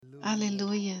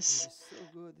Aleluias.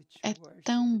 É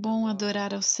tão bom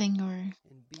adorar ao Senhor,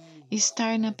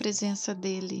 estar na presença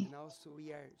dEle.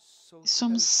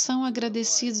 Somos tão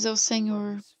agradecidos ao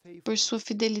Senhor por sua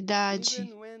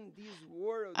fidelidade.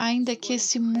 Ainda que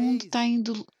esse mundo está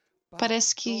indo,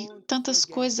 parece que tantas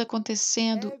coisas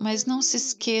acontecendo, mas não se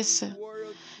esqueça,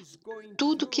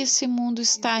 tudo que esse mundo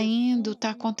está indo,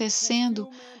 está acontecendo,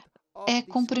 é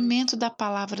cumprimento da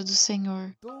palavra do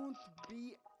Senhor.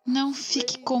 Não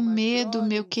fique com medo,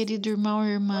 meu querido irmão e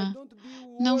irmã.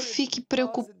 Não fique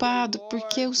preocupado,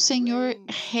 porque o Senhor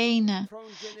reina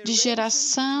de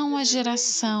geração a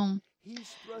geração.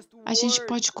 A gente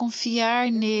pode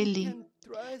confiar nele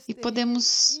e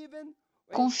podemos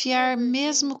confiar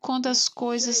mesmo quando as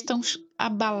coisas estão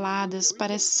abaladas,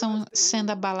 parecem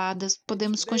sendo abaladas.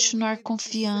 Podemos continuar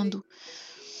confiando.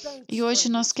 E hoje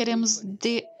nós queremos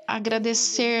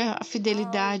agradecer a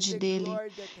fidelidade dele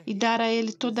e dar a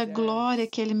ele toda a glória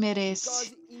que ele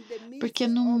merece. Porque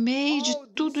no meio de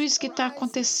tudo isso que está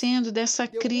acontecendo, dessa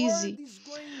crise,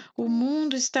 o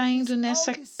mundo está indo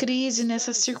nessa crise,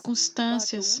 nessas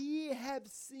circunstâncias,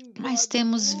 mas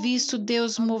temos visto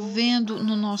Deus movendo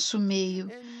no nosso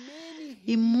meio.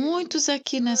 E muitos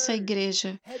aqui nessa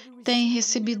igreja têm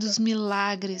recebido os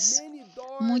milagres.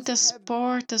 Muitas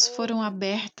portas foram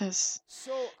abertas.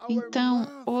 Então,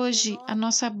 hoje, a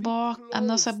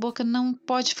nossa boca não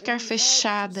pode ficar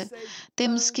fechada.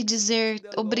 Temos que dizer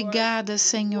obrigada,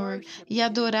 Senhor, e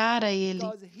adorar a Ele,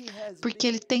 porque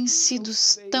Ele tem sido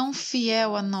tão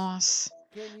fiel a nós.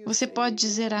 Você pode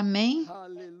dizer amém?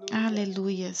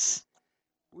 Aleluias.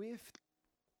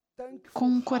 Com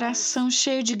um coração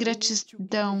cheio de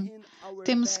gratidão,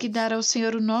 temos que dar ao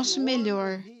Senhor o nosso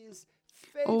melhor,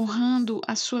 honrando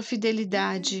a sua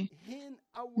fidelidade,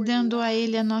 dando a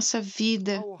Ele a nossa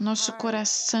vida, nosso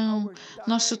coração,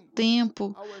 nosso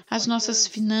tempo, as nossas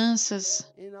finanças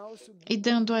e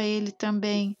dando a Ele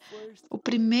também o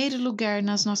primeiro lugar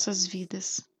nas nossas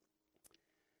vidas.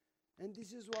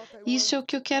 Isso é o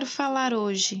que eu quero falar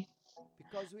hoje,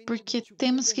 porque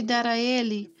temos que dar a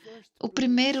Ele o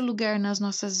primeiro lugar nas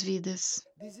nossas vidas.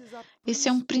 Esse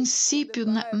é um princípio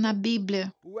na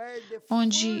Bíblia,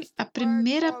 onde a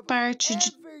primeira parte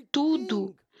de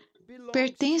tudo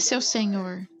pertence ao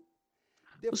Senhor.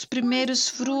 Os primeiros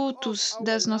frutos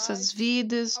das nossas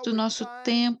vidas, do nosso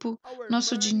tempo,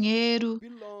 nosso dinheiro,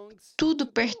 tudo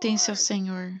pertence ao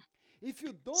Senhor.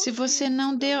 Se você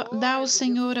não dá ao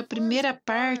Senhor a primeira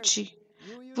parte,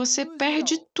 você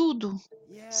perde tudo.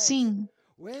 Sim,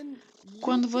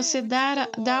 quando você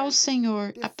dá ao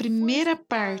Senhor a primeira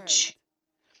parte,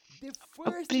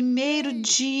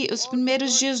 os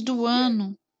primeiros dias do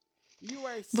ano,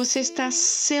 você está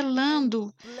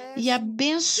selando e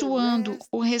abençoando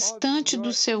o restante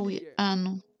do seu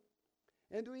ano.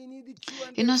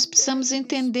 E nós precisamos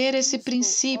entender esse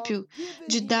princípio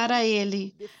de dar a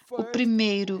Ele o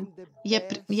primeiro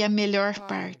e a melhor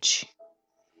parte.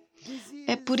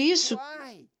 É por isso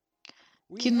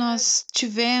que nós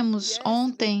tivemos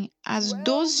ontem as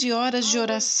 12 horas de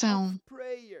oração,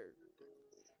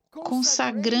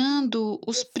 consagrando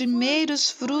os primeiros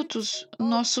frutos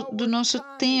do nosso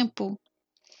tempo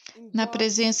na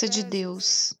presença de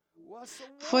Deus.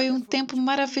 Foi um tempo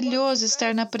maravilhoso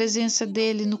estar na presença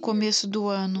dele no começo do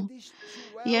ano.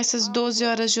 E essas 12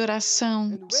 horas de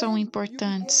oração são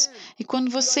importantes. E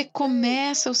quando você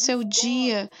começa o seu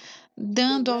dia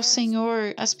dando ao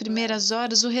Senhor as primeiras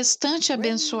horas, o restante é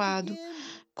abençoado.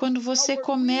 Quando você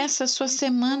começa a sua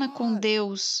semana com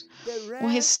Deus, o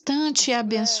restante é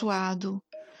abençoado.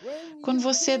 Quando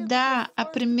você dá a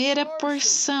primeira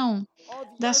porção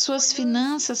das suas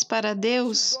finanças para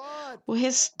Deus, o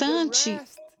restante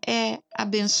é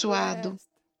abençoado.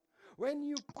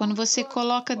 Quando você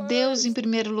coloca Deus em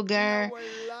primeiro lugar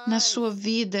na sua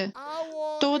vida,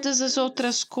 todas as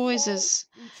outras coisas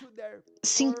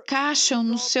se encaixam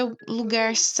no seu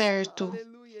lugar certo.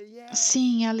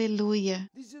 Sim, aleluia.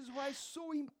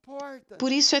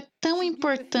 Por isso é tão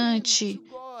importante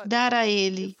dar a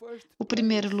Ele o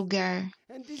primeiro lugar.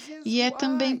 E é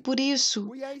também por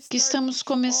isso que estamos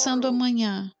começando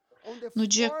amanhã, no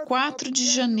dia 4 de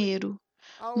janeiro,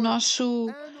 nosso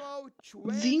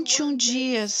 21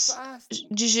 dias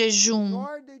de jejum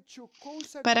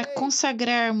para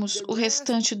consagrarmos o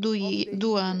restante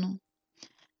do ano.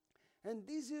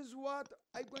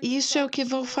 Isso é o que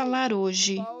vou falar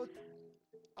hoje.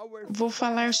 Vou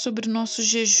falar sobre o nosso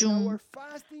jejum.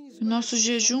 O nosso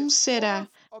jejum será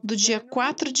do dia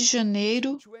 4 de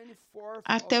janeiro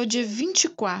até o dia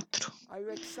 24.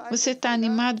 Você está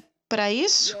animado para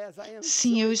isso?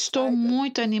 Sim, eu estou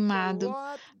muito animado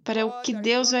para o que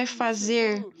Deus vai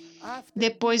fazer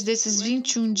depois desses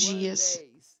 21 dias.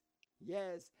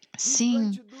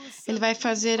 Sim, Ele vai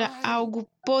fazer algo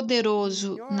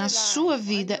poderoso na sua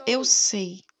vida, eu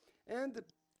sei.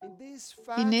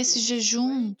 E nesse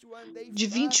jejum de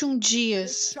 21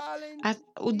 dias,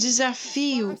 o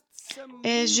desafio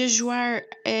é jejuar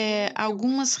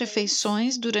algumas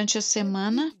refeições durante a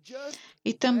semana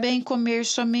e também comer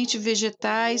somente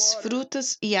vegetais,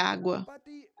 frutas e água.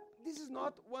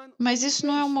 Mas isso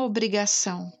não é uma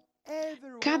obrigação.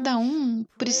 Cada um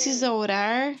precisa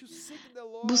orar,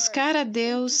 buscar a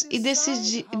Deus e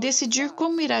decidir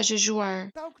como irá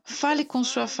jejuar. Fale com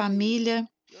sua família,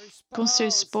 com seu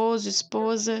esposo,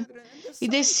 esposa, e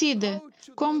decida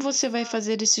como você vai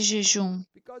fazer esse jejum.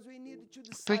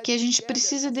 Porque a gente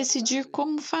precisa decidir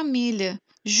como família,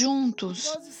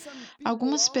 juntos.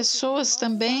 Algumas pessoas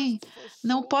também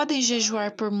não podem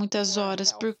jejuar por muitas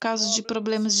horas por causa de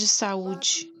problemas de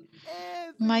saúde.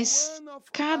 Mas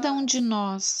cada um de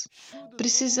nós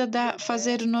precisa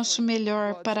fazer o nosso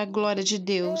melhor para a glória de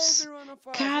Deus.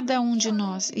 Cada um de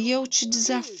nós. E eu te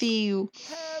desafio,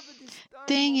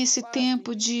 tenha esse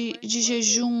tempo de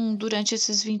jejum durante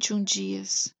esses 21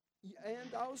 dias.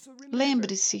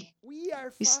 Lembre-se,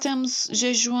 estamos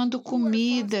jejuando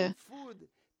comida,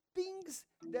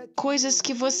 coisas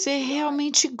que você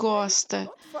realmente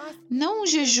gosta. Não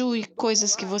jejue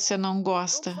coisas que você não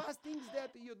gosta,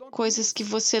 coisas que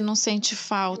você não sente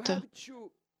falta.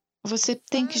 Você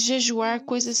tem que jejuar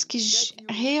coisas que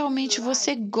realmente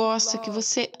você gosta, que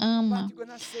você ama.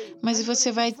 Mas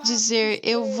você vai dizer,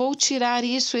 eu vou tirar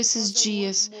isso esses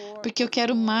dias, porque eu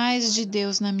quero mais de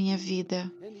Deus na minha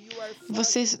vida.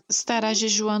 Você estará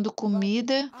jejuando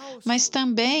comida, mas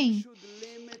também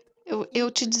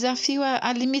eu te desafio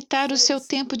a limitar o seu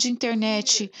tempo de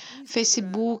internet,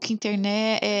 Facebook,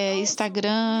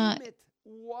 Instagram.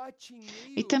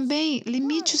 E também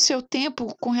limite o seu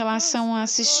tempo com relação a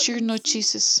assistir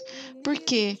notícias. Por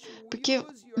quê? Porque,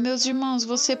 meus irmãos,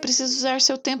 você precisa usar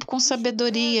seu tempo com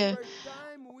sabedoria.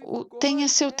 Tenha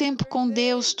seu tempo com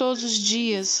Deus todos os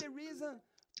dias.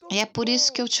 E é por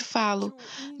isso que eu te falo,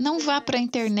 não vá para a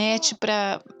internet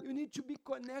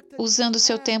usando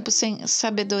seu tempo sem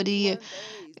sabedoria.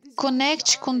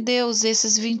 Conecte com Deus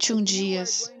esses 21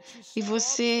 dias. E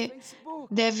você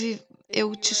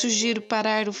eu te sugiro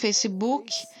parar o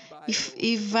Facebook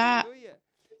e vá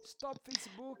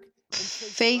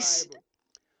fez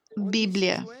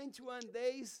Bíblia.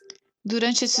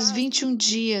 Durante esses 21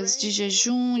 dias de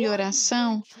jejum e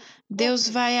oração, Deus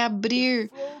vai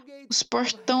abrir os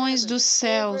portões dos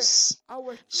céus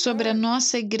sobre a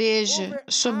nossa igreja,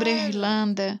 sobre a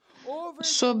Irlanda,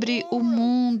 sobre o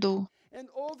mundo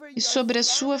e sobre a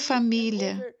sua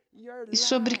família e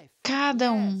sobre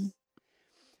cada um.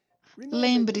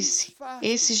 Lembre-se,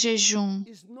 esse jejum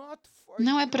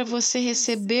não é para você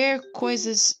receber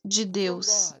coisas de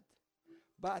Deus.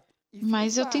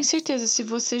 Mas eu tenho certeza, se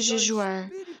você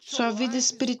jejuar, sua vida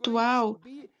espiritual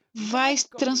vai se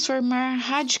transformar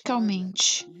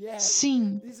radicalmente.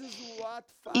 Sim,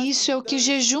 isso é o que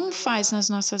jejum faz nas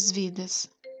nossas vidas.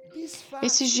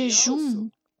 Esse jejum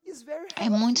é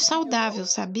muito saudável,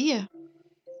 sabia?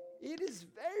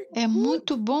 É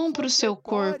muito bom para o seu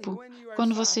corpo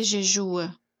quando você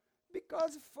jejua.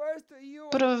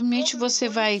 Provavelmente você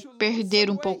vai perder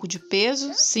um pouco de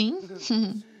peso, sim.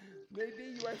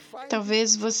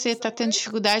 Talvez você está tendo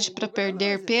dificuldade para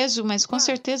perder peso, mas com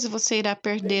certeza você irá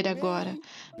perder agora.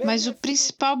 Mas o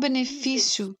principal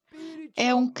benefício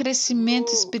é um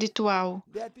crescimento espiritual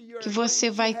que você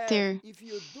vai ter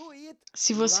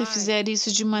se você fizer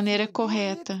isso de maneira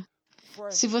correta.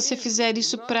 Se você fizer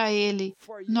isso para Ele,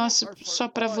 não só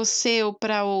para você ou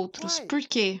para outros. Por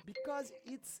quê?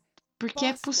 Porque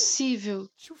é possível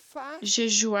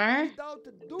jejuar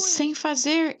sem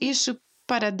fazer isso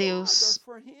para Deus.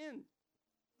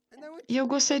 E eu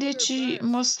gostaria de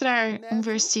mostrar um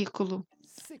versículo.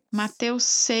 Mateus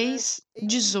 6,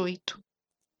 18.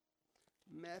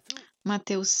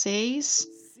 Mateus 6,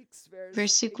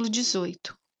 versículo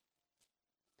 18.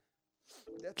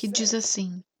 Que diz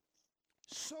assim: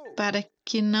 para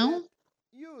que não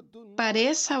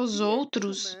pareça aos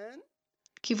outros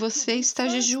que você está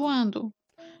jejuando,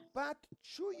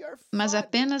 mas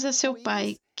apenas a seu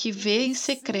Pai que vê em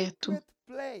secreto.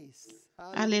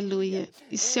 Aleluia.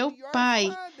 E seu Pai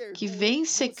que vê em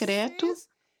secreto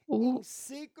o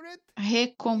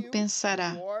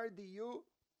recompensará.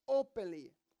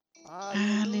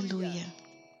 Aleluia.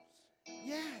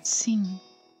 Sim.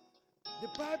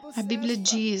 A Bíblia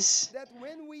diz,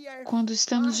 quando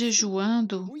estamos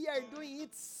jejuando,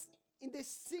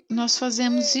 nós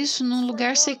fazemos isso num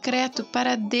lugar secreto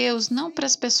para Deus, não para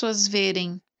as pessoas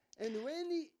verem.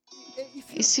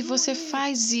 E se você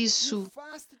faz isso,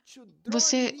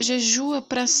 você jejua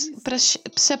para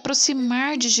se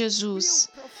aproximar de Jesus.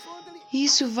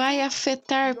 Isso vai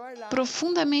afetar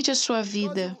profundamente a sua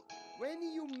vida.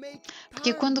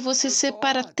 Porque quando você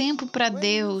separa tempo para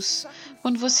Deus,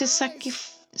 quando você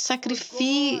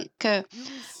sacrifica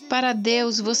para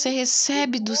Deus, você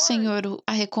recebe do Senhor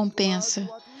a recompensa.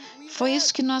 Foi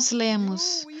isso que nós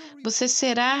lemos. Você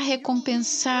será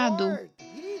recompensado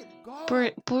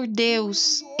por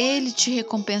Deus. Ele te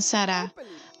recompensará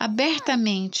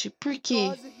abertamente. Por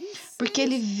quê? Porque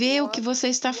Ele vê o que você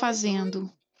está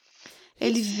fazendo.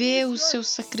 Ele vê o seu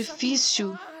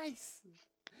sacrifício.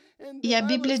 E a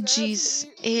Bíblia diz,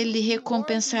 Ele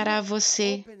recompensará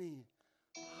você.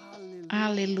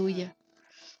 Aleluia.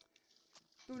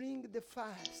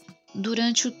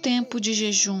 Durante o tempo de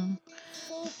jejum,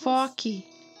 foque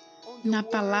na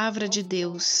palavra de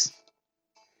Deus.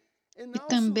 E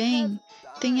também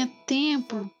tenha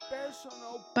tempo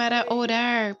para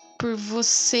orar por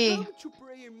você.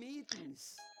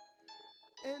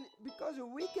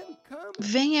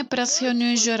 Venha para as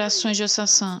reuniões de oração.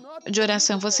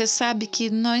 Você sabe que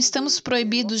não estamos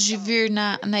proibidos de vir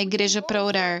na igreja para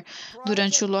orar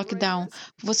durante o lockdown.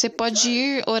 Você pode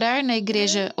ir orar na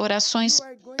igreja, orações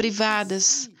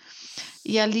privadas.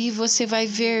 E ali você vai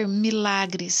ver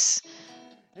milagres.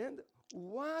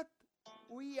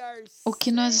 O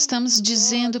que nós estamos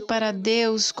dizendo para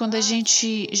Deus quando a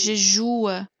gente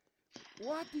jejua,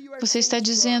 você está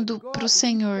dizendo para o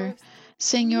Senhor,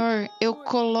 Senhor, eu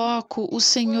coloco o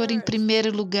Senhor em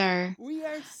primeiro lugar.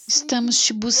 Estamos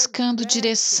te buscando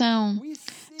direção.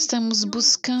 Estamos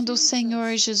buscando o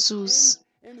Senhor Jesus.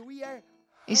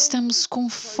 Estamos com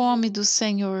fome do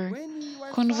Senhor.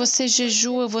 Quando você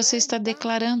jejua, você está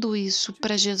declarando isso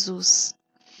para Jesus.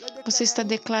 Você está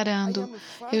declarando,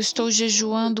 eu estou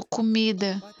jejuando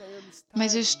comida,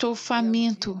 mas eu estou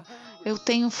faminto. Eu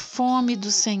tenho fome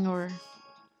do Senhor.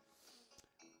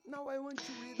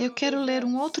 Eu quero ler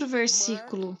um outro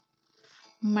versículo.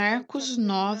 Marcos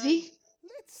 9.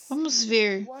 Vamos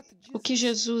ver o que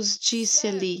Jesus disse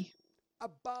ali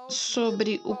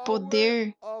sobre o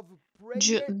poder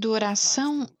da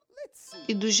oração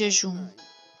e do jejum.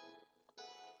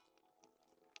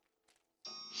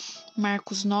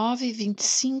 Marcos 9,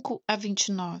 25 a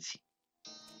 29.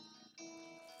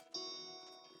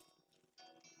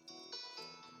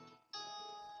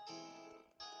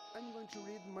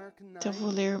 Então, eu vou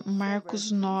ler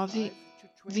Marcos 9,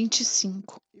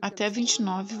 25 até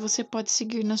 29. Você pode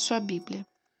seguir na sua Bíblia.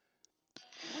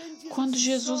 Quando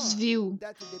Jesus viu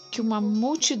que uma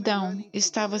multidão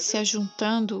estava se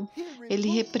ajuntando, ele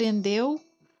repreendeu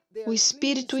o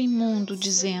espírito imundo,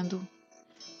 dizendo,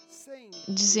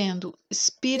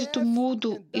 espírito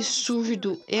mudo e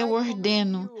surdo, eu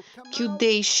ordeno que o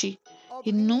deixe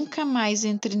e nunca mais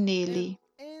entre nele.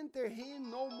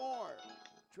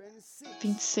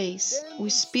 26. O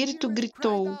espírito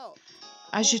gritou,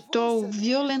 agitou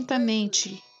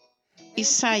violentamente e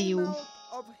saiu.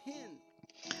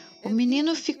 O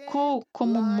menino ficou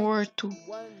como morto,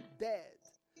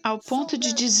 ao ponto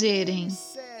de dizerem,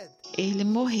 ele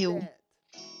morreu.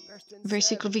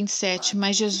 Versículo 27.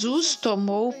 Mas Jesus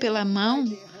tomou pela mão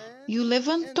e o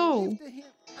levantou,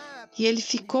 e ele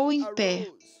ficou em pé.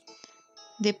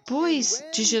 Depois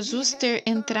de Jesus ter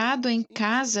entrado em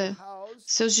casa,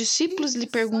 seus discípulos lhe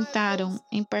perguntaram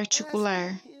em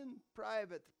particular.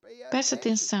 Presta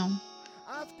atenção.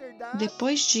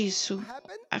 Depois disso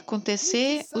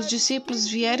acontecer, os discípulos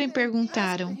vieram e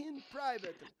perguntaram: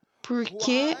 por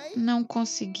que não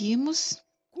conseguimos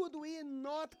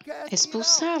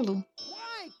expulsá-lo?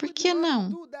 Por que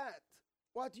não?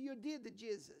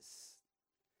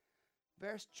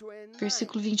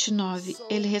 Versículo 29.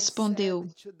 Ele respondeu: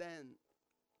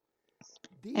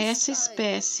 essa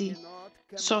espécie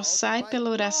só sai pela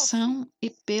oração e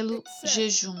pelo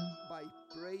jejum.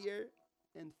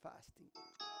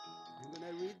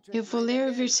 Eu vou ler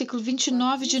o versículo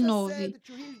 29 de novo.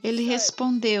 Ele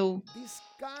respondeu: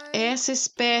 essa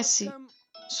espécie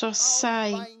só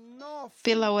sai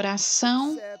pela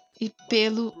oração e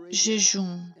pelo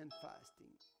jejum.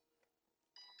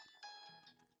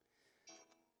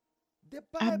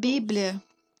 A Bíblia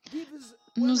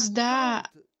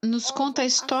nos conta a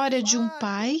história de um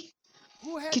pai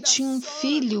que tinha um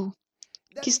filho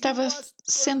que estava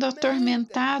sendo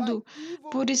atormentado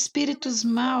por espíritos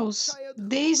maus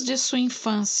desde a sua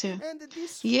infância.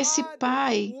 E esse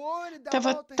pai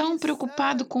estava tão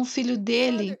preocupado com o filho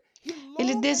dele,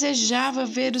 ele desejava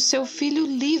ver o seu filho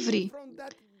livre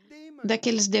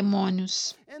daqueles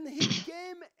demônios.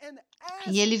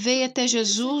 E ele veio até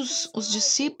Jesus, os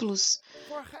discípulos,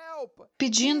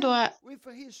 pedindo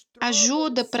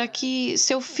ajuda para que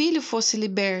seu filho fosse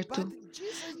liberto.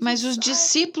 Mas os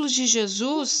discípulos de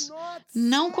Jesus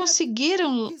não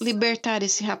conseguiram libertar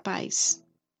esse rapaz.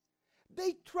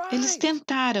 Eles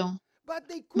tentaram,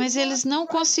 mas eles não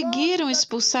conseguiram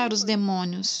expulsar os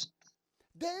demônios.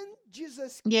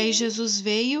 E aí Jesus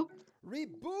veio,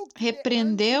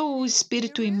 repreendeu o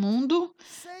espírito imundo,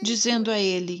 dizendo a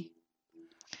ele: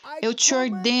 eu te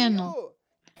ordeno,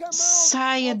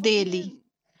 saia dele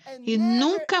e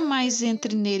nunca mais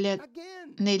entre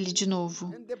nele de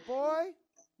novo.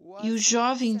 E o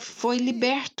jovem foi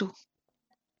liberto.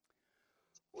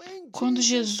 Quando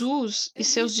Jesus e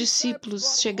seus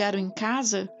discípulos chegaram em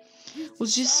casa,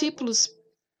 os discípulos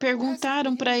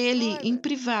perguntaram para ele em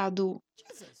privado,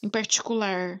 em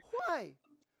particular: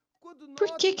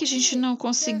 por que a gente não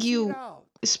conseguiu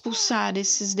expulsar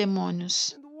esses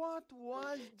demônios?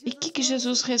 E o que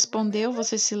Jesus respondeu?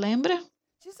 Você se lembra?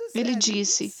 Ele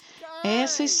disse: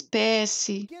 essa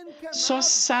espécie só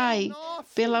sai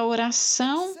pela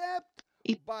oração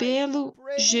e pelo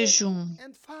jejum.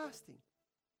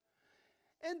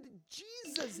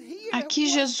 Aqui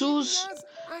Jesus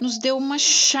nos deu uma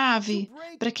chave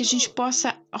para que a gente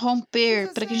possa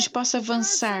romper, para que a gente possa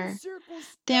avançar.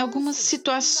 Tem algumas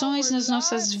situações nas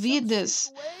nossas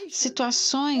vidas,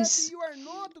 situações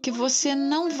que você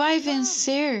não vai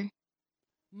vencer.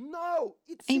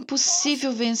 É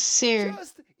impossível vencer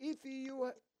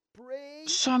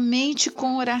somente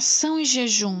com oração e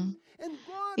jejum.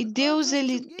 E Deus,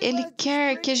 ele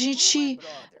quer que a gente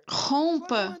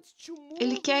rompa.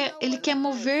 Ele quer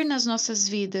mover nas nossas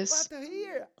vidas.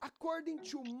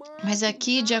 Mas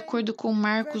aqui, de acordo com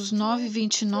Marcos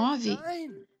 9:29,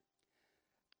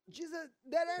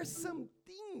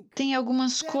 tem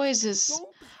algumas coisas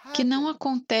que não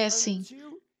acontecem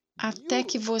até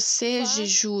que você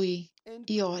jejue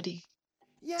e ore.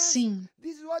 Sim,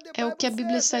 é o que a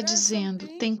Bíblia está dizendo.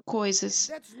 Tem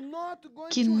coisas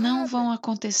que não vão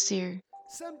acontecer.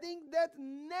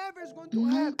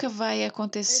 Nunca vai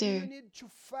acontecer.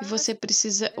 E você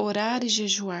precisa orar e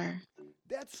jejuar.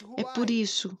 É por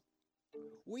isso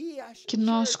que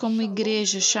nós, como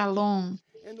igreja Shalom,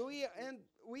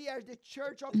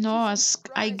 nós,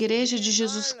 a Igreja de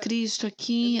Jesus Cristo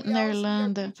aqui na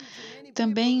Irlanda,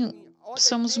 também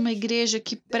somos uma igreja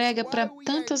que prega para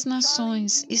tantas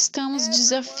nações. Estamos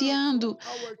desafiando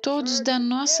todos da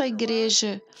nossa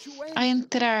igreja a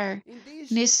entrar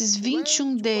nesses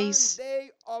 21 dias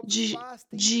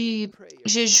de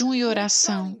jejum e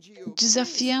oração.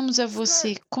 Desafiamos a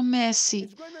você. Comece.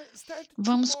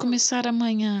 Vamos começar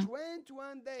amanhã.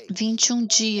 21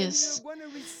 dias.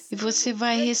 E você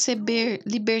vai receber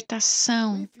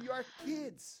libertação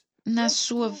na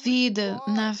sua vida,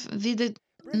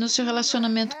 no seu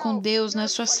relacionamento com Deus, na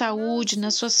sua saúde,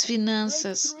 nas suas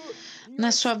finanças,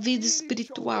 na sua vida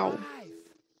espiritual.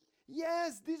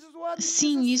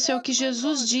 Sim, isso é o que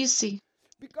Jesus disse.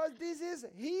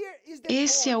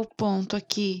 Esse é o ponto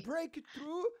aqui.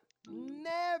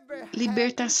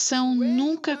 Libertação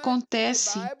nunca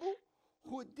acontece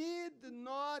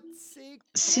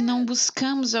se não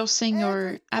buscamos ao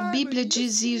Senhor. A Bíblia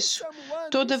diz isso.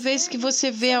 Toda vez que você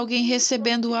vê alguém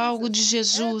recebendo algo de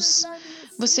Jesus,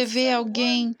 você vê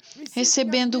alguém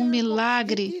recebendo um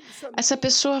milagre, essa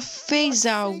pessoa fez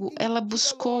algo, ela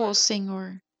buscou ao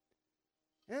Senhor.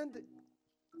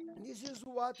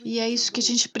 E é isso que a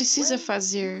gente precisa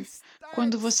fazer.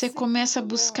 Quando você começa a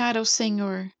buscar ao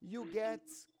Senhor,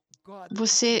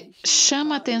 você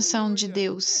chama a atenção de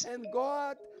Deus.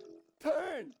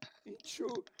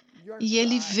 E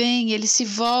Ele vem, Ele se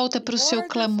volta para o seu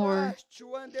clamor,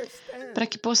 para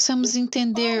que possamos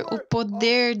entender o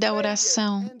poder da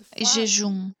oração e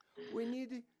jejum.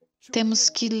 Temos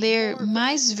que ler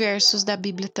mais versos da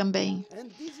Bíblia também.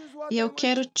 E eu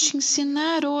quero te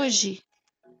ensinar hoje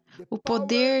o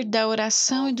poder da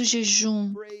oração e do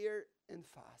jejum.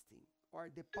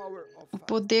 O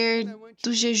poder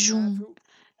do jejum.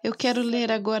 Eu quero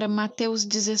ler agora Mateus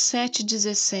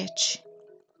 17:17.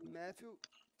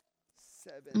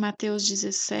 Mateus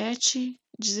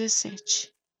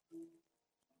 17:17.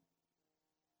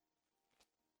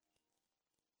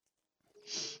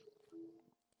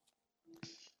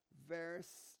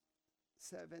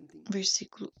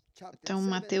 Versículo. Então,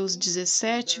 Mateus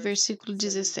 17, versículo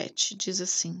 17, diz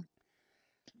assim: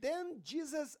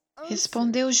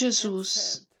 respondeu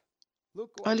Jesus.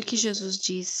 Olha o que Jesus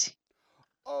disse.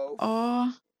 Ó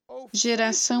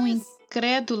geração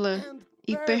incrédula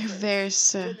e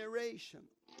perversa,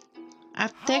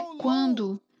 até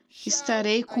quando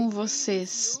estarei com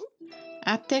vocês?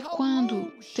 Até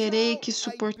quando terei que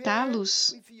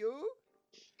suportá-los?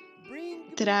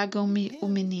 Tragam-me o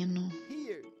menino.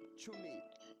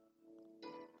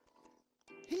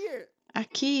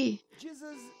 Aqui,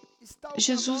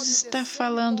 Jesus está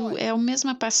falando, é a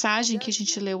mesma passagem que a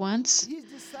gente leu antes,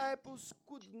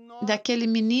 daquele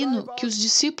menino que os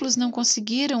discípulos não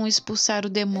conseguiram expulsar o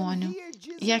demônio.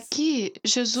 E aqui,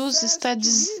 Jesus está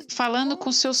falando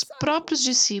com seus próprios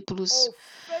discípulos.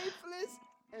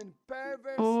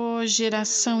 Ó,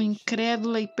 geração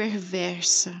incrédula e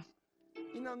perversa.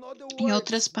 Em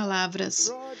outras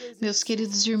palavras, meus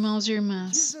queridos irmãos e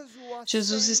irmãs,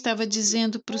 Jesus estava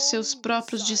dizendo para os seus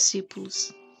próprios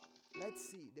discípulos.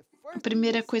 A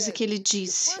primeira coisa que ele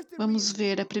disse, vamos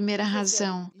ver a primeira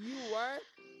razão.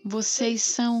 Vocês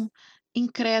são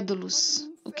incrédulos.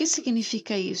 O que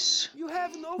significa isso?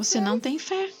 Você não tem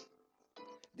fé.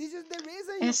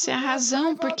 Essa é a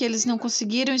razão por que eles não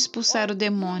conseguiram expulsar o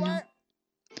demônio.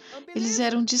 Eles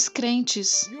eram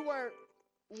descrentes.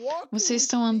 Vocês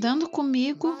estão andando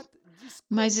comigo,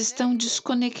 mas estão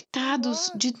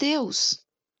desconectados de Deus.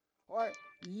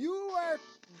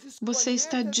 Vocês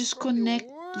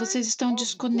estão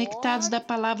desconectados da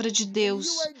palavra de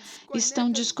Deus, estão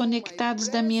desconectados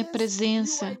da minha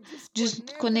presença,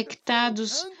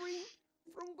 desconectados.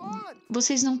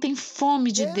 Vocês não têm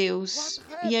fome de Deus.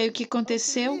 E aí o que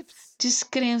aconteceu?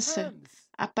 Descrença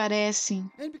aparecem.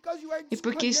 E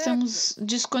porque estamos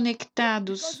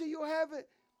desconectados,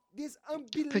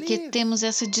 porque temos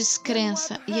essa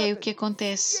descrença, e aí o que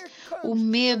acontece? O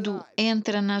medo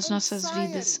entra nas nossas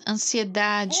vidas,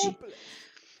 ansiedade,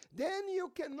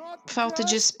 falta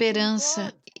de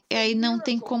esperança, e aí não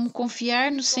tem como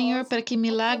confiar no Senhor para que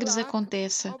milagres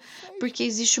aconteçam, porque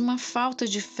existe uma falta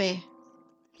de fé.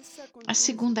 A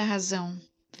segunda razão,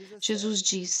 Jesus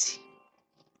disse,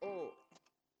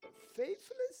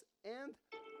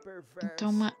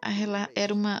 então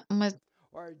era uma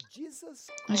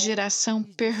geração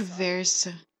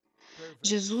perversa.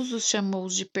 Jesus os chamou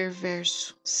de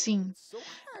perverso. Sim,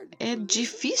 é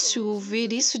difícil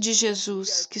ouvir isso de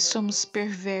Jesus, que somos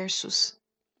perversos.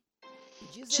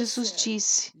 Jesus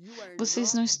disse,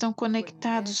 vocês não estão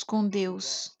conectados com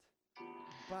Deus.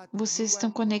 Vocês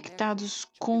estão conectados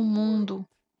com o mundo.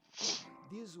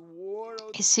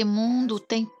 Esse mundo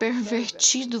tem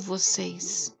pervertido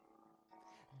vocês.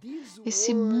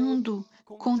 Esse mundo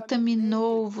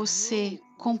contaminou você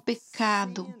com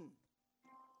pecado.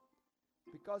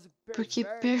 Porque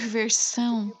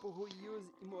perversão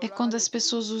é quando as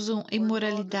pessoas usam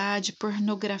imoralidade,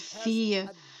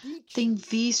 pornografia, têm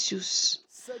vícios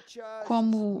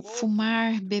como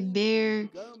fumar, beber,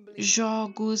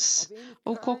 jogos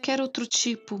ou qualquer outro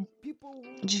tipo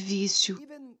de vício.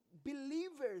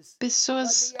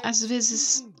 Pessoas, às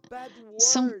vezes,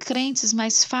 são crentes,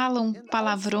 mas falam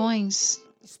palavrões,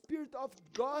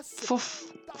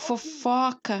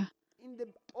 fofoca,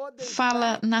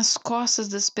 fala nas costas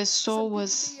das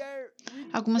pessoas.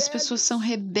 Algumas pessoas são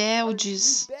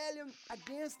rebeldes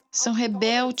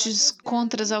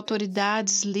contra as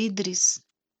autoridades, líderes.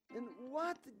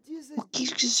 O que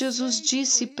Jesus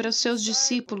disse para os seus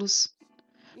discípulos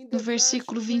no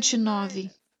versículo 29?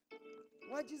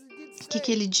 O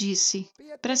que ele disse?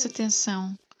 Presta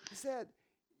atenção.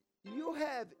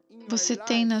 Você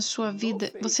tem na sua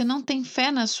vida, você não tem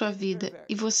fé na sua vida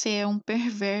e você é um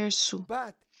perverso.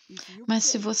 Mas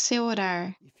se você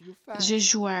orar,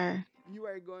 jejuar,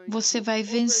 você vai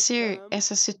vencer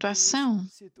essa situação.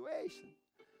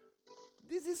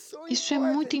 Isso é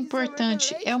muito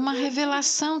importante. É uma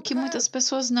revelação que muitas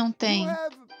pessoas não têm.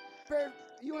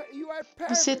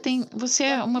 Você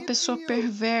é uma pessoa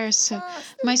perversa,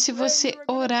 mas se você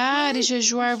orar e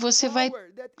jejuar, você vai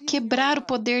quebrar o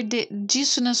poder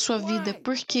disso na sua vida.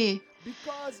 Por quê?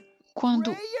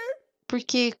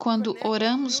 Porque quando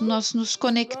oramos, nós nos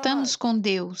conectamos com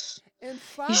Deus.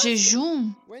 E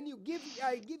jejum,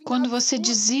 quando você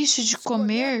desiste de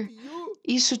comer,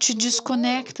 isso te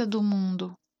desconecta do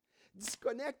mundo.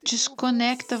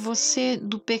 Desconecta você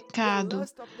do pecado,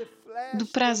 do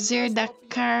prazer da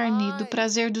carne, do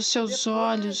prazer dos seus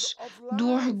olhos, do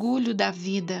orgulho da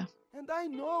vida.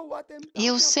 E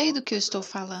eu sei do que eu estou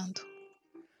falando.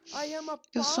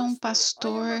 Eu sou um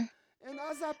pastor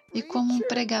e como um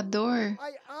pregador,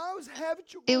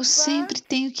 eu sempre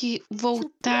tenho que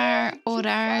voltar,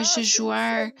 orar,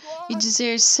 jejuar e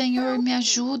dizer, Senhor, me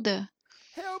ajuda.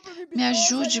 Me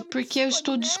ajude porque eu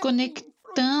estou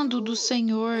desconectando do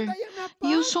Senhor.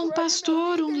 E eu sou um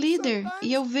pastor, um líder,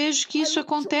 e eu vejo que isso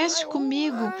acontece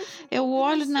comigo. Eu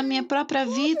olho na minha própria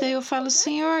vida e eu falo,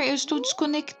 Senhor, eu estou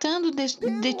desconectando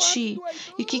de Ti.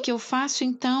 E o que eu faço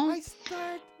então?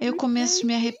 Eu começo a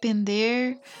me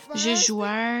arrepender,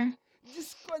 jejuar,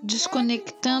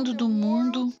 desconectando do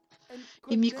mundo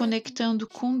e me conectando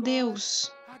com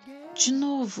Deus de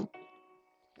novo.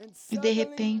 E de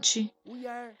repente,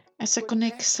 essa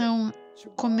conexão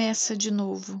começa de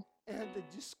novo.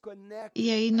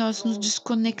 E aí nós nos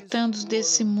desconectamos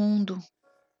desse mundo.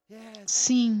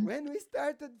 Sim,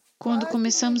 quando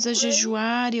começamos a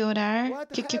jejuar e orar, o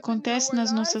que acontece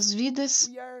nas nossas vidas?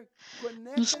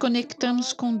 Nos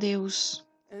conectamos com Deus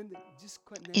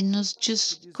e nos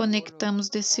desconectamos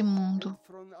desse mundo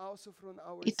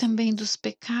e também dos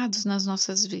pecados nas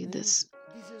nossas vidas.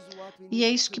 E é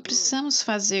isso que precisamos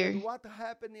fazer.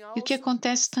 E o que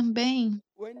acontece também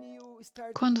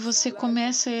quando você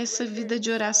começa essa vida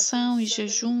de oração e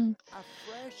jejum,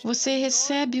 você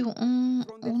recebe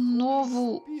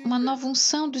uma nova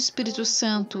unção do Espírito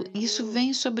Santo. E isso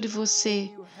vem sobre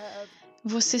você.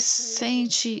 Você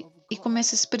sente e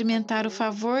começa a experimentar o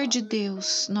favor de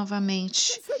Deus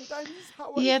novamente.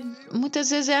 E muitas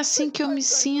vezes é assim que eu me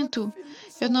sinto.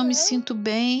 Eu não me sinto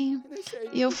bem.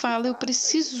 E eu falo, eu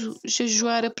preciso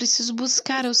jejuar, eu preciso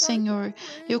buscar ao Senhor.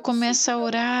 Eu começo a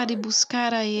orar e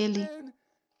buscar a Ele.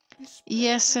 E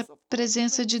essa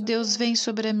presença de Deus vem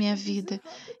sobre a minha vida.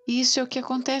 E isso é o que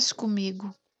acontece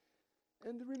comigo.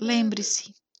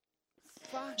 Lembre-se,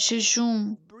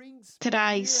 jejum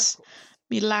traz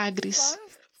milagres.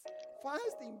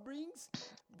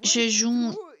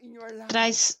 Jejum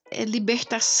traz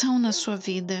libertação na sua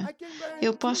vida.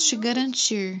 Eu posso te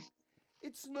garantir.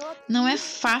 Não é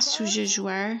fácil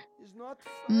jejuar,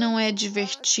 não é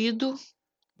divertido,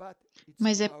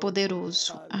 mas é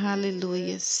poderoso.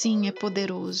 Aleluia. Sim, é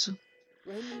poderoso.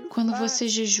 Quando você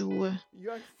jejua,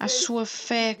 a sua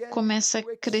fé começa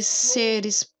a crescer,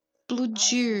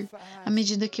 explodir à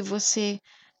medida que você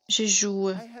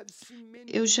jejua.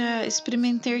 Eu já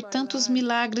experimentei tantos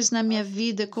milagres na minha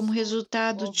vida como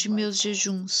resultado de meus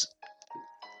jejuns.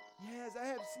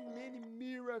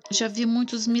 Já vi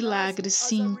muitos milagres,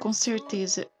 sim, com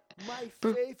certeza.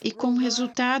 E como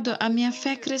resultado, a minha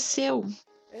fé cresceu.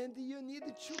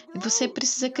 E você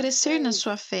precisa crescer na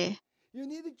sua fé.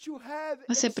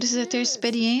 Você precisa ter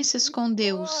experiências com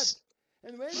Deus.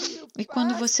 E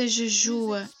quando você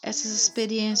jejua, essas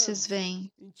experiências vêm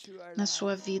na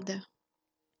sua vida.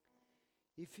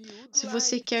 Se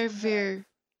você quer ver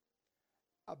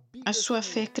a sua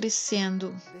fé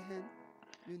crescendo,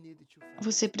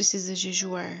 você precisa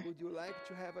jejuar.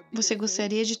 Você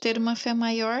gostaria de ter uma fé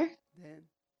maior?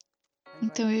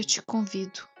 Então eu te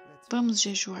convido. Vamos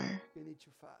jejuar.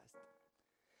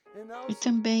 E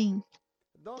também,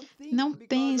 não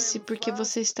pense porque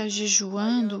você está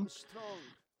jejuando,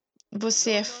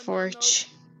 você é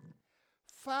forte.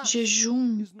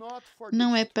 Jejum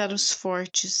não é para os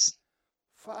fortes.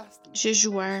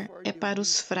 Jejuar é para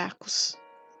os fracos.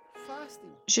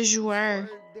 Jejuar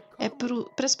é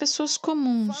para as pessoas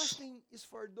comuns.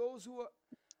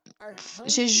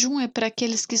 Jejum é para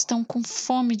aqueles que estão com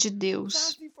fome de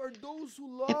Deus.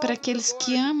 É para aqueles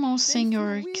que amam o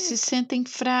Senhor, que se sentem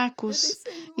fracos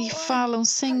e falam: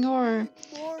 Senhor,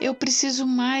 eu preciso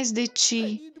mais de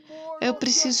Ti. Eu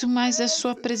preciso mais da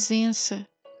Sua presença.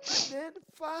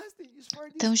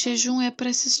 Então, jejum é para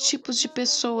esses tipos de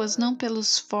pessoas, não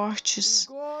pelos fortes.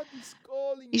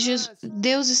 E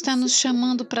Deus está nos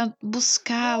chamando para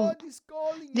buscá-lo.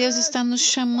 Deus está nos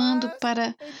chamando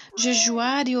para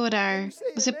jejuar e orar.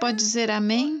 Você pode dizer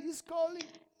amém?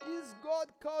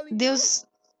 Deus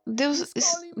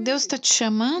está te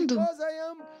chamando?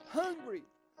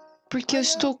 Porque eu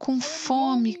estou com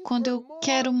fome quando eu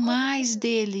quero mais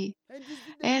dele.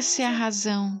 Essa é a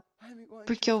razão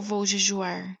porque eu vou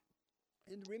jejuar.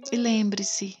 E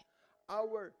lembre-se,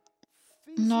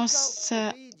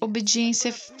 nossa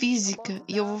obediência física,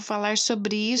 e eu vou falar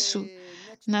sobre isso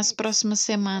nas próximas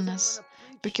semanas,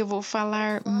 porque eu vou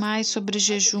falar mais sobre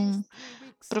jejum,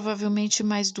 provavelmente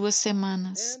mais 2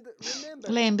 semanas.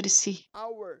 Lembre-se,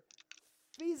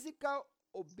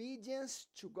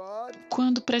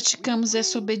 quando praticamos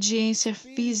essa obediência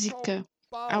física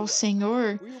ao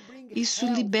Senhor, isso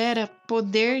libera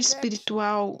poder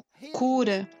espiritual,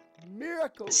 cura,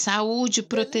 saúde,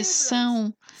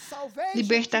 proteção,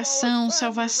 libertação,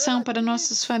 salvação para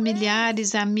nossos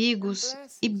familiares, amigos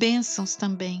e bênçãos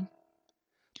também.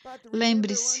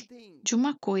 Lembre-se de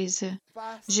uma coisa: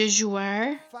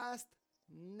 jejuar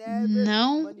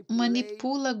não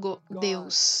manipula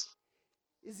Deus.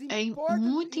 É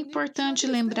muito importante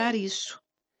lembrar isso.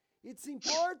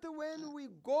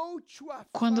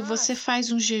 Quando você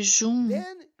faz um jejum,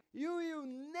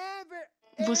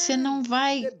 você não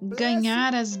vai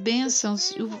ganhar as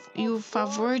bênçãos e o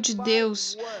favor de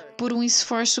Deus por um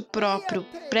esforço próprio.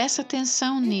 Presta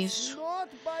atenção nisso.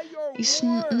 Isso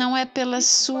não é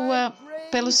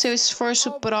pelo seu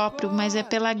esforço próprio, mas é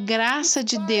pela graça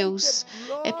de Deus.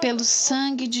 É pelo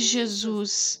sangue de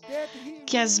Jesus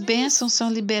que as bênçãos são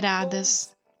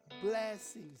liberadas.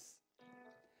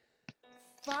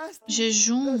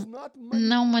 Jejum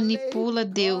não manipula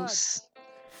Deus.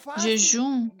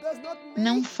 Jejum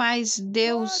não faz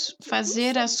Deus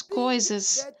fazer as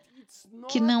coisas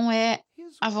que não é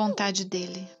a vontade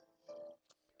dele.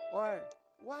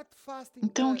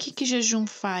 Então, o que jejum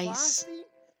faz?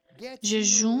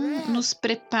 Jejum nos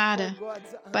prepara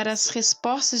para as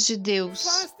respostas de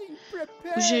Deus.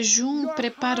 O jejum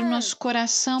prepara o nosso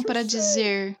coração para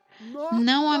dizer: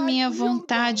 não a minha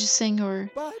vontade,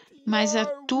 Senhor, mas a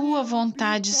tua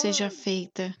vontade seja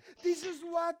feita.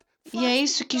 E é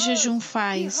isso que jejum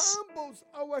faz.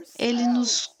 Ele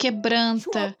nos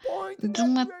quebranta de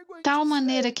uma tal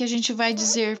maneira que a gente vai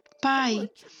dizer: Pai,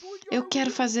 eu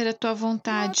quero fazer a tua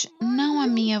vontade, não a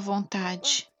minha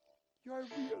vontade.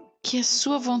 Que a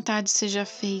sua vontade seja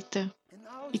feita.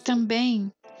 E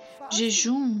também,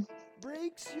 jejum,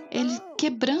 ele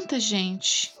quebranta a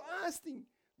gente.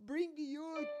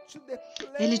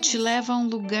 Ele te leva a um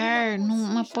lugar,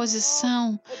 numa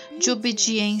posição de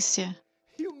obediência,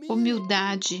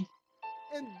 humildade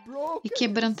e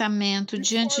quebrantamento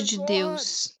diante de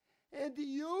Deus.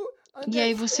 E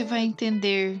aí você vai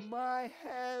entender: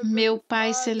 meu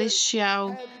Pai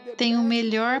Celestial tem o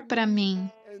melhor para mim.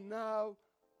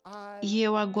 E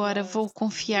eu agora vou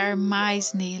confiar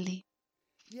mais nele.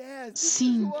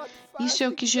 Sim, isso é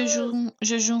o que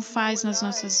jejum faz nas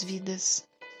nossas vidas.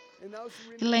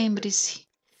 E lembre-se,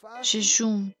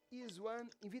 jejum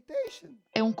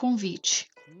é um convite,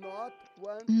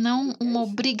 não uma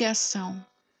obrigação.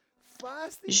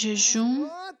 Jejum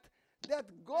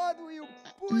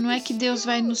não é que Deus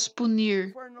vai nos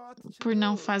punir por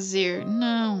não fazer.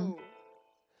 Não.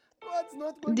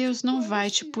 Deus não vai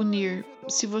te punir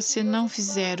se você não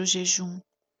fizer o jejum.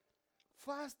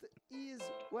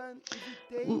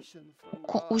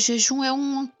 O jejum é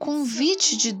um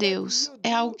convite de Deus.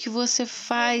 É algo que você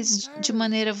faz de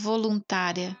maneira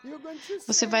voluntária.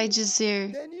 Você vai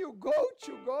dizer,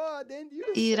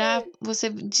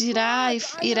 você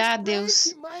irá a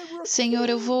Deus: Senhor,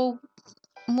 eu vou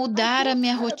mudar a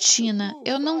minha rotina.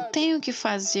 Eu não tenho que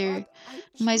fazer,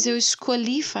 mas eu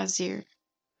escolhi fazer.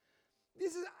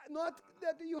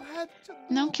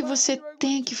 Não que você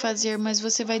tenha que fazer, mas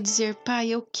você vai dizer: Pai,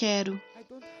 eu quero.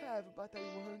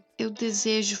 Eu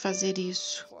desejo fazer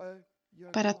isso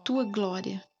para a tua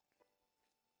glória.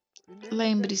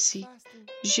 Lembre-se,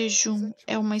 jejum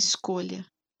é uma escolha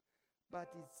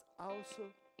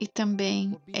e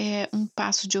também é um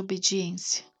passo de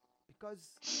obediência.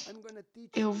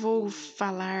 Eu vou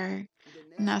falar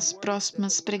nas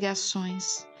próximas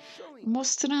pregações,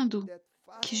 mostrando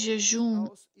que jejum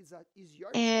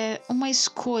é uma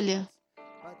escolha,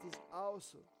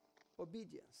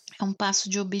 é um passo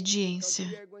de obediência,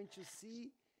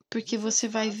 porque você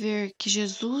vai ver que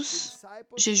Jesus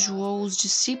jejuou, os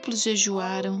discípulos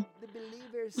jejuaram,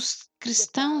 os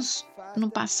cristãos no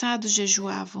passado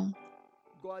jejuavam.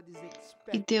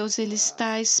 E Deus, ele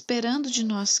está esperando de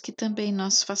nós que também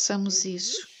nós façamos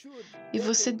isso. E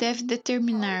você deve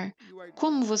determinar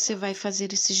como você vai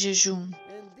fazer esse jejum.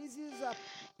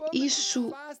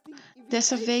 Isso,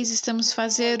 dessa vez, estamos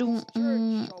fazendo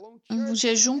um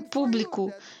jejum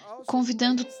público,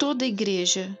 convidando toda a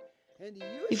igreja.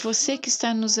 E você que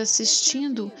está nos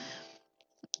assistindo,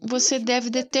 você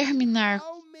deve determinar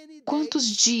quantos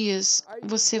dias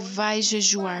você vai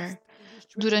jejuar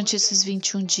durante esses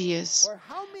 21 dias.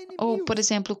 Ou, por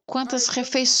exemplo, quantas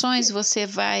refeições você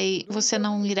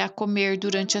não irá comer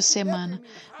durante a semana.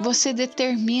 Você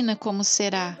determina como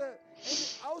será.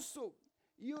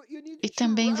 E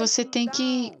também você tem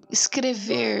que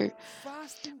escrever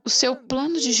o seu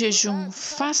plano de jejum.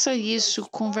 Faça isso,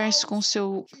 converse com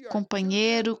seu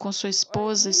companheiro, com sua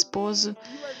esposa, esposo,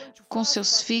 com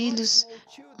seus filhos.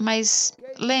 Mas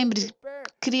lembre,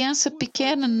 criança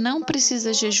pequena não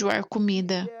precisa jejuar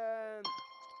comida.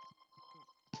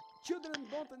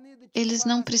 Eles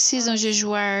não precisam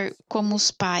jejuar como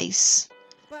os pais.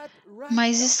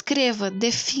 Mas escreva,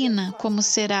 defina como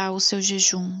será o seu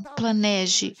jejum.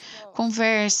 Planeje,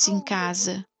 converse em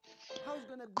casa.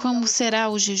 Como será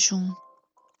o jejum?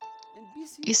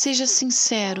 E seja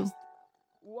sincero.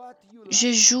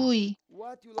 Jejue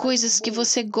coisas que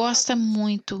você gosta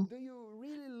muito.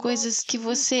 Coisas que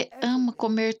você ama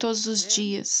comer todos os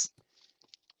dias.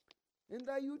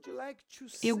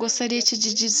 Eu gostaria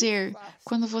de dizer,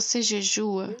 quando você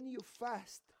jejua,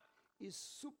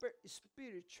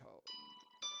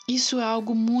 isso é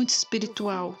algo muito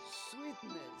espiritual.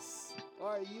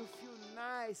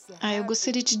 Eu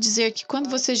gostaria de dizer que quando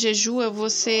você jejua,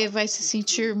 você vai se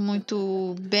sentir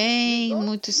muito bem,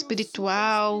 muito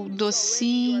espiritual,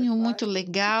 docinho, muito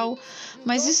legal,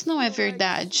 mas isso não é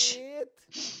verdade.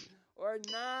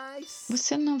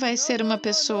 Você não vai ser uma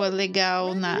pessoa legal,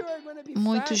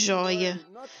 muito joia.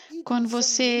 Quando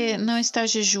você não está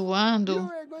jejuando,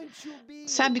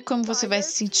 sabe como você vai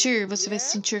se sentir? Você vai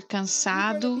se sentir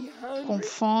cansado, com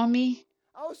fome.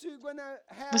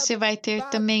 Você vai ter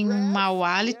também um mau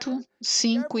hálito.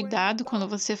 Sim, cuidado quando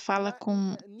você fala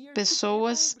com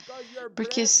pessoas,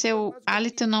 porque seu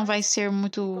hálito não vai ser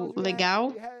muito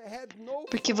legal,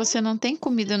 porque você não tem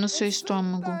comida no seu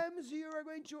estômago.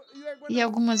 E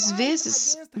algumas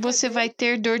vezes você vai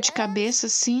ter dor de cabeça,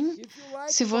 sim.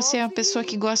 Se você é uma pessoa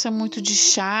que gosta muito de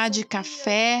chá, de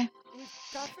café,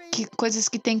 coisas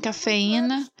que têm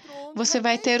cafeína, você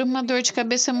vai ter uma dor de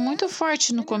cabeça muito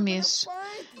forte no começo.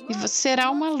 E será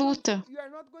uma luta.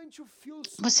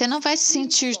 Você não vai se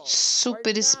sentir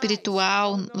super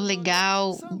espiritual,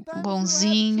 legal,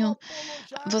 bonzinho.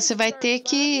 Você vai ter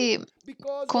que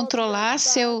controlar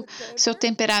seu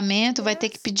temperamento, vai ter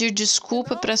que pedir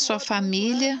desculpa para sua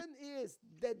família.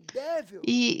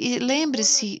 E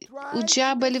lembre-se, o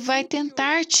diabo ele vai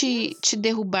tentar te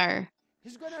derrubar.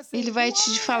 Ele vai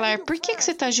te falar, por que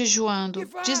você está jejuando?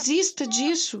 Desista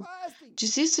disso.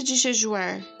 Desista de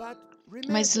jejuar.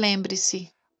 Mas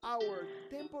lembre-se,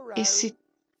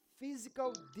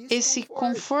 esse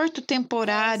conforto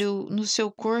temporário no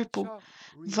seu corpo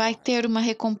vai ter uma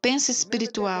recompensa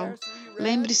espiritual.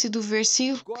 Lembre-se do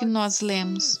versículo que nós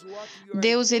lemos.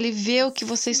 Deus, ele vê o que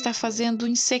você está fazendo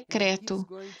em secreto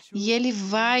e ele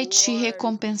vai te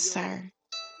recompensar.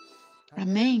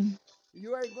 Amém?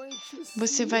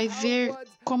 Você vai ver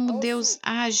como Deus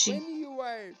age.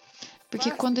 Porque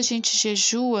quando a gente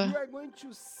jejua,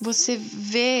 você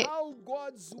vê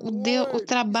o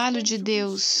trabalho de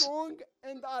Deus.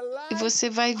 E você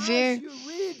vai ver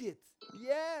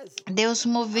Deus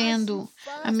movendo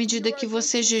à medida que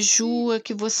você jejua,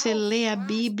 que você lê a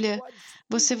Bíblia.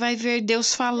 Você vai ver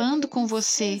Deus falando com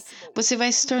você. Você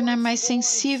vai se tornar mais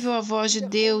sensível à voz de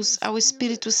Deus, ao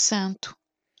Espírito Santo.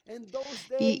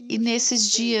 E nesses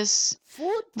dias,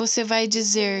 você vai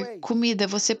dizer, comida,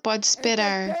 você pode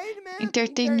esperar.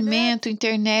 Entretenimento,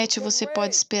 internet, você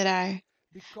pode esperar.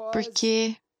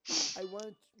 Porque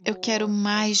eu quero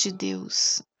mais de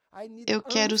Deus. Eu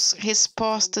quero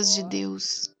respostas de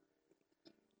Deus.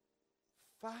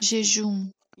 Jejum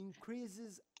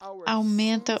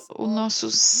aumenta o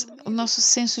nosso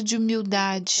senso de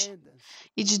humildade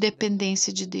e de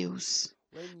dependência de Deus.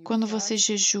 Quando você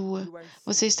jejua,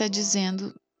 você está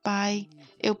dizendo, Pai,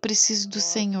 eu preciso do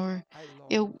Senhor.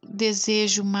 Eu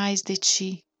desejo mais de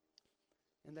Ti.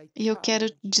 E eu quero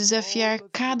desafiar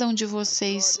cada um de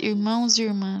vocês, irmãos e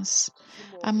irmãs.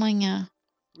 Amanhã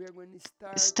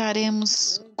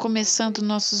estaremos começando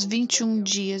nossos 21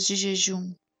 dias de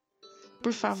jejum.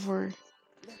 Por favor,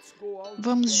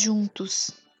 vamos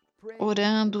juntos,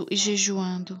 orando e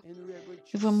jejuando.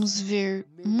 E vamos ver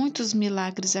muitos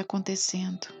milagres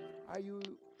acontecendo.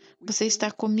 Você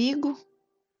está comigo?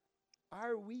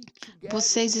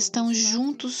 Vocês estão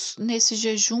juntos nesse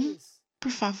jejum?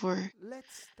 Por favor,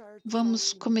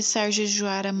 vamos começar a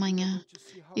jejuar amanhã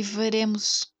e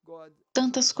veremos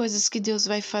tantas coisas que Deus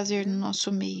vai fazer no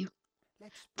nosso meio.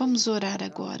 Vamos orar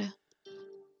agora.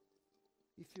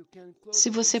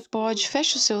 Se você pode,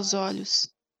 feche os seus olhos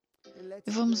e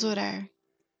vamos orar.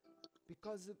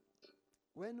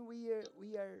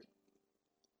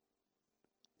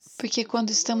 Porque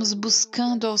quando estamos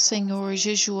buscando ao Senhor,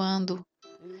 jejuando,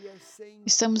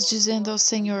 estamos dizendo ao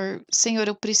Senhor, Senhor,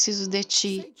 eu preciso de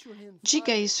Ti.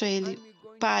 Diga isso a Ele.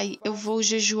 Pai, eu vou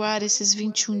jejuar esses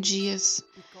 21 dias,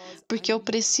 porque eu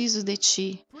preciso de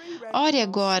Ti. Ore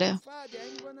agora.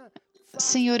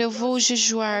 Senhor, eu vou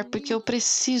jejuar, porque eu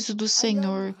preciso do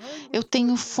Senhor. Eu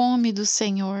tenho fome do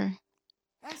Senhor.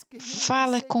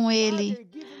 Fala com Ele.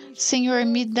 Senhor,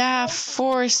 me dá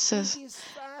forças.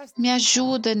 Me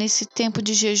ajuda nesse tempo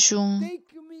de jejum.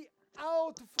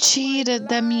 Tira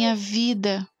da minha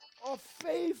vida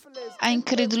a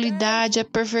incredulidade, a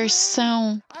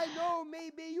perversão.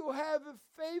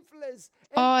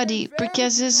 Ore, porque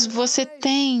às vezes você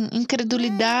tem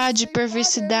incredulidade,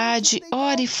 perversidade.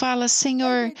 Ore e fala,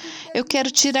 Senhor, eu quero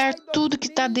tirar tudo que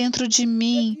está dentro de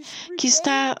mim, que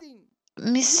está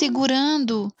me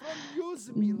segurando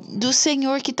do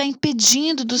Senhor, que está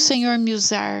impedindo do Senhor me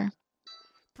usar.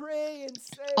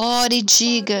 Ore e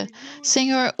diga,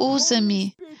 Senhor,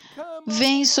 usa-me.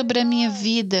 Vem sobre a minha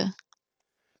vida.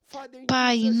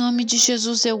 Pai, em nome de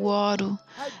Jesus eu oro.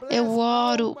 Eu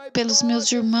oro pelos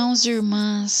meus irmãos e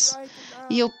irmãs.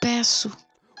 E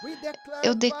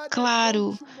eu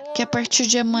declaro que a partir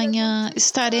de amanhã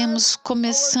estaremos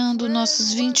começando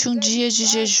nossos 21 dias de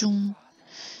jejum.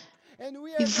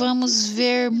 E vamos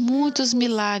ver muitos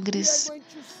milagres.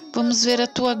 Vamos ver a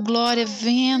tua glória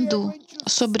vindo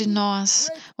sobre nós.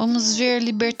 Vamos ver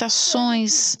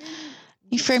libertações,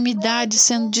 enfermidades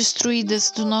sendo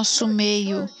destruídas do nosso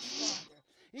meio.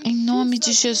 Em nome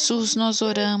de Jesus nós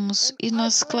oramos e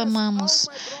nós clamamos.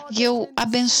 E eu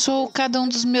abençoo cada um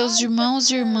dos meus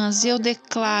irmãos e irmãs. E eu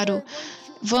declaro,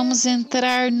 vamos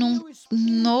entrar num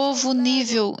novo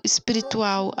nível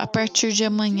espiritual a partir de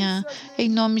amanhã. Em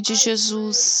nome de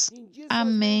Jesus.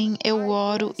 Amém. Eu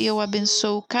oro e eu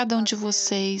abençoo cada um de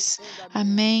vocês.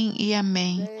 Amém e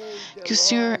amém. Que o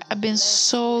Senhor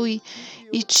abençoe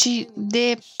e te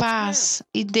dê paz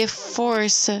e dê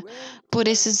força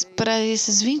para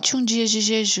esses 21 dias de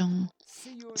jejum.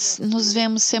 Nos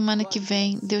vemos semana que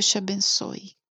vem. Deus te abençoe.